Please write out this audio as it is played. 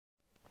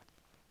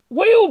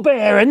Wheel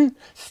bearing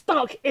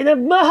stuck in a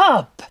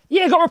hub.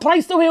 Yeah, got to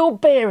replace the wheel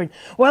bearing.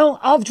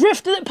 Well, I've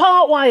drifted it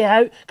part way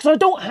out because I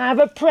don't have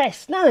a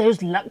press. Now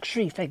those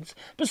luxury things.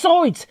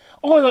 Besides,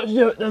 I like to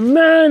do it the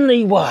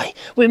manly way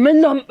with my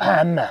lump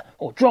hammer,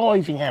 or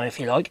driving hammer if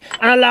you like,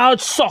 and a large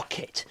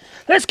socket.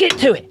 Let's get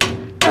to it.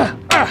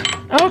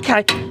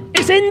 Okay,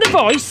 it's in the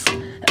vise,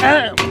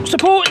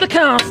 supporting the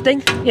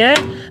casting, yeah,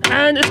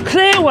 and there's a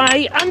clear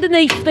way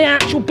underneath the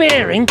actual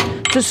bearing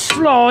to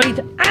slide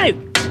out.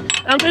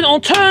 I'm doing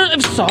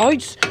alternative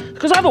sides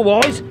because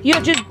otherwise you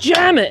just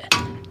jam it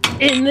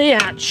in the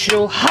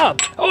actual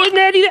hub. Oh,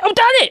 nearly there. I've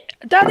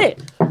done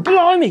it.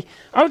 Blimey.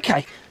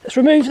 Okay, let's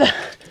remove the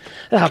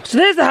hub. So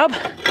there's the hub,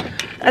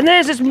 and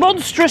there's this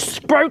monstrous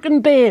broken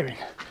bearing.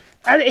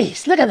 And it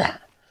is. Look at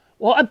that.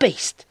 What a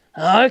beast.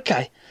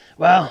 Okay.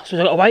 Well, so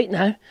we've got to wait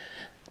now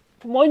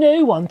for my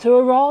new one to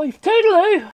arrive. Toodaloo.